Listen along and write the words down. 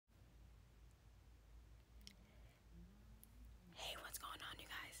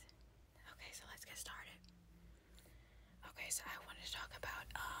Okay, so I wanted to talk about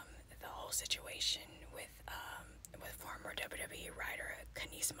the whole situation with former WWE writer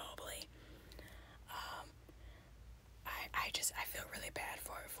Kenice Mobley. Um, I feel really bad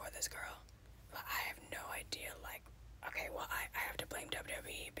for this girl. I have no idea. Like, okay, well I have to blame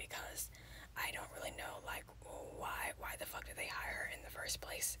WWE because I don't really know like why the fuck did they hire her in the first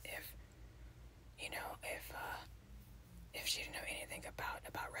place if you know if she didn't know anything about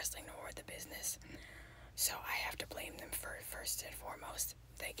wrestling or the business. So I have to blame them for first and foremost.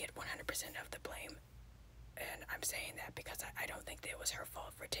 They get 100% of the blame, and I'm saying that because I don't think that it was her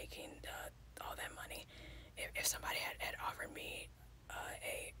fault for taking all that money. If somebody had offered me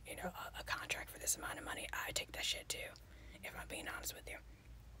a contract for this amount of money, I'd take that shit too. If I'm being honest with you,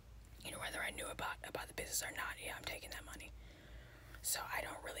 whether I knew about the business or not, yeah, I'm taking that money. So I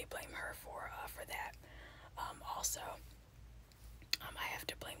don't really blame her for that. Also, I have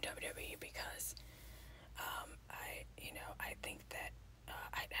to blame WWE because I think that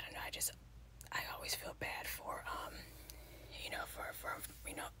I don't know. I always feel bad for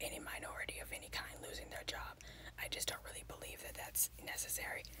any minority of any kind losing their job. I just don't really believe that that's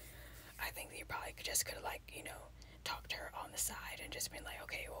necessary. I think that you probably just could have talked to her on the side and just been like,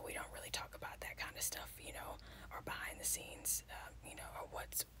 okay, well, we don't really talk about that kind of stuff, or behind the scenes, or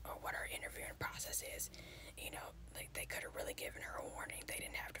what our interviewing process is. Like they could have really given her a warning. They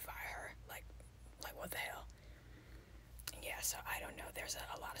didn't have to fire her. Like what the hell? Yeah, so I don't know. There's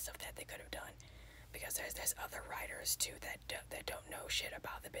a lot of stuff that they could have done because there's other writers too that don't know shit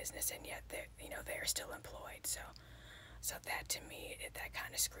about the business and yet they're still employed. So that to me that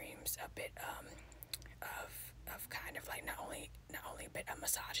kind of screams a bit of kind of like not only a bit of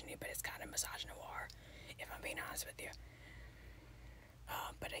misogyny, but it's kind of misogynoir, if I'm being honest with you.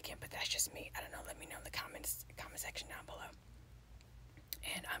 But that's just me. I don't know. Let me know in the comment section down below.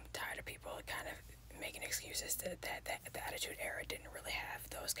 And I'm tired of people kind of making excuses that the Attitude Era didn't really have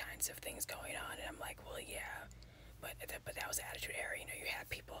those kinds of things going on. And I'm like, well, yeah, but that was the Attitude Era. You had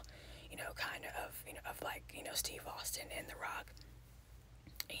people, kind of like Steve Austin and The Rock,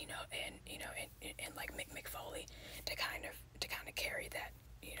 and like Mick Foley to kind of carry that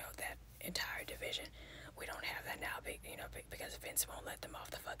that entire division. We don't have that now, because Vince won't let them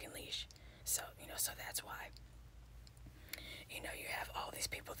off the fucking leash. So that's why. You have all these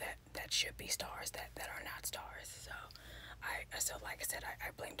people that should be stars that are not stars. So like I said,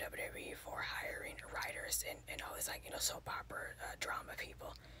 I blame WWE for hiring writers and all this soap opera drama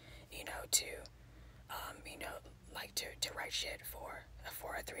people, to to write shit for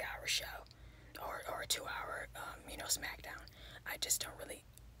a 3-hour show or a 2-hour SmackDown. I just don't really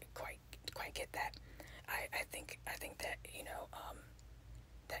quite get that. I think that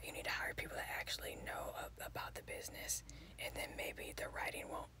that you need to hire people that actually know about the business, and then maybe the writing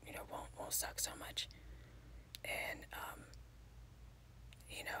won't suck so much. And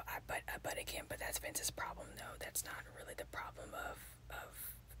but that's Vince's problem though. That's not really the problem of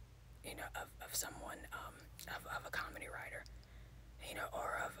someone of a comedy writer,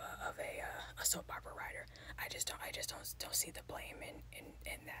 or of a soap opera writer. I just don't see the blame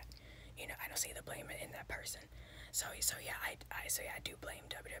in that. I don't see the blame in that person. So yeah, I do blame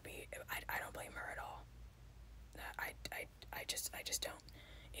WWE. I don't blame her at all. I just don't.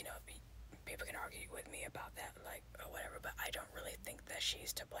 People can argue with me about that, like or whatever, but I don't really think that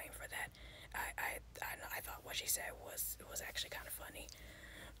she's to blame for that. I thought what she said was actually kind of funny.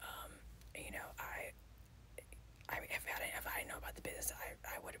 I mean, if I didn't know about the business,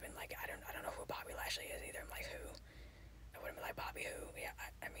 I would have been like, I don't know who Bobby Lashley is either. I'm like, who? I would have been like, Bobby who? Yeah,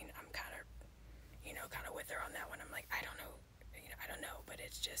 I mean, I'm kind of with her on that one. I'm like, I don't know, I don't know, but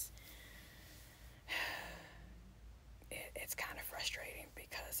it's just, it's kind of frustrating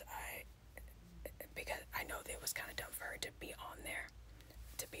because I know that it was kind of dumb for her to be on there,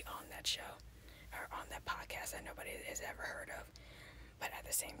 to be on that show, or on that podcast that nobody has ever heard of. But at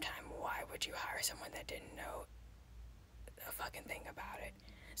the same time, why would you hire someone that didn't know a fucking thing about it?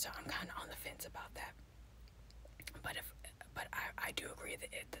 So I'm kind of on the fence about that. But I do agree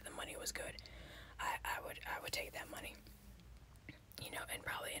that the money was good. I would take that money, and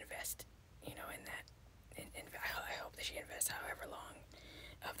probably invest, in that. And I hope that she invests however long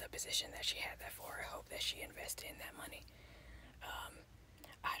of the position that she had that for. I hope that she invested in that money.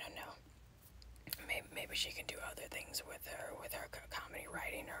 I don't know. Maybe she can do other things with her comedy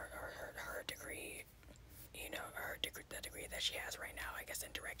writing or her degree, the degree that she has right now, I guess, in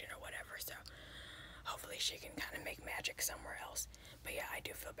directing or whatever. So hopefully she can kind of make magic somewhere else. But yeah, I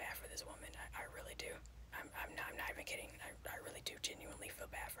do feel bad for this woman. I really do. I'm not even kidding. I really do genuinely feel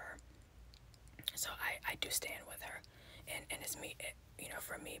bad for her. So I do stand with her, and it's me,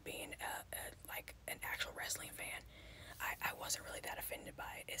 for me being like an actual wrestling fan, I wasn't really that offended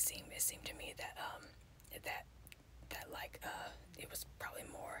by it. It seemed to me that that like it was probably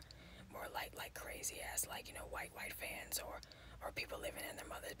more like crazy ass like white fans or people living in their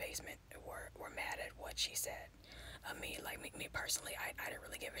mother's basement were mad at what she said. Me personally, I didn't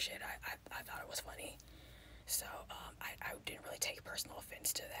really give a shit. I thought it was funny, so I didn't really take personal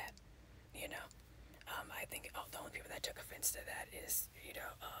offense to that. You know, I think the only people that took offense to that is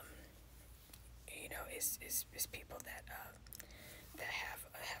is people that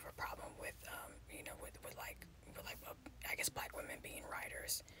have a problem with I guess black women being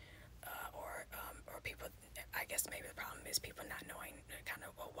writers, or people. I guess maybe the problem is people not knowing kind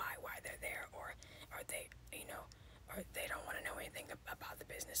of why they're there, or they or they don't want to know anything about the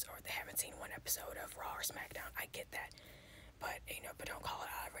business, or they haven't seen one episode of Raw or SmackDown. I get that, but but don't call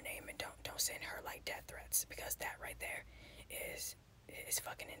it out of her name, and don't send her like death threats, because that right there is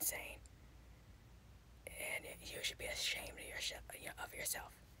fucking insane, and you should be ashamed of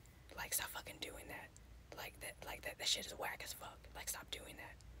yourself. Like, stop fucking doing that. That shit is whack as fuck. Like, stop doing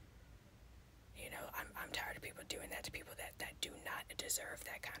that. I'm tired of people doing that to people that do not deserve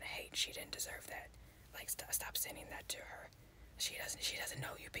that kind of hate. She didn't deserve that. Like, stop sending that to her. She doesn't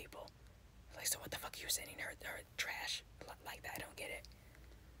know you people. Like, so what the fuck are you sending her trash like that? I don't get it.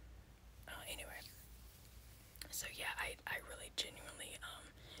 Anyway. So yeah, I really genuinely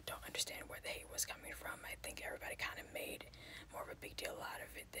don't understand where the hate was coming from. I think everybody kind of made more of a big deal out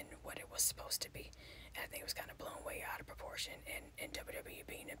of it than what it was supposed to be. And I think it was kind of blown way out of proportion. And WWE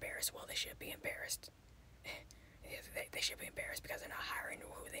being embarrassed, well, they should be embarrassed. They should be embarrassed because they're not hiring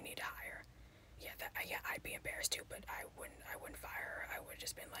who they need to hire. Yeah, I'd be embarrassed too, but I wouldn't fire her. I would have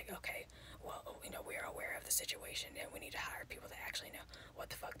just been like, okay, well, we are aware of the situation, and we need to hire people that actually know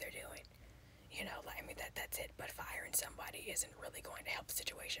what the fuck they're doing. That's it. But firing somebody isn't really going to help the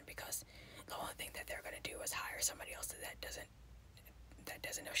situation, because the only thing that they're going to do is hire somebody else that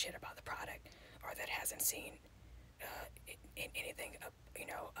doesn't know shit about the product, or that hasn't seen anything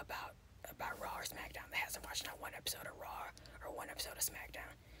about Raw or SmackDown. That hasn't watched not one episode of Raw or one episode of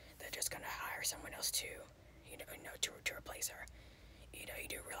SmackDown. They're just going to hire someone else to replace her. You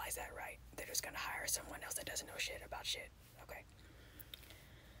do realize that, right? They're just going to hire someone else that doesn't know shit about shit. Okay.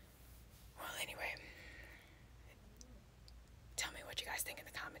 Well, anyway, tell me what you guys think in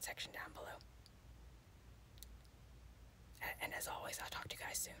the comment section down below. And as always, I'll talk to you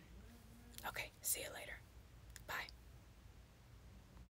guys soon. Okay, see you later. Bye.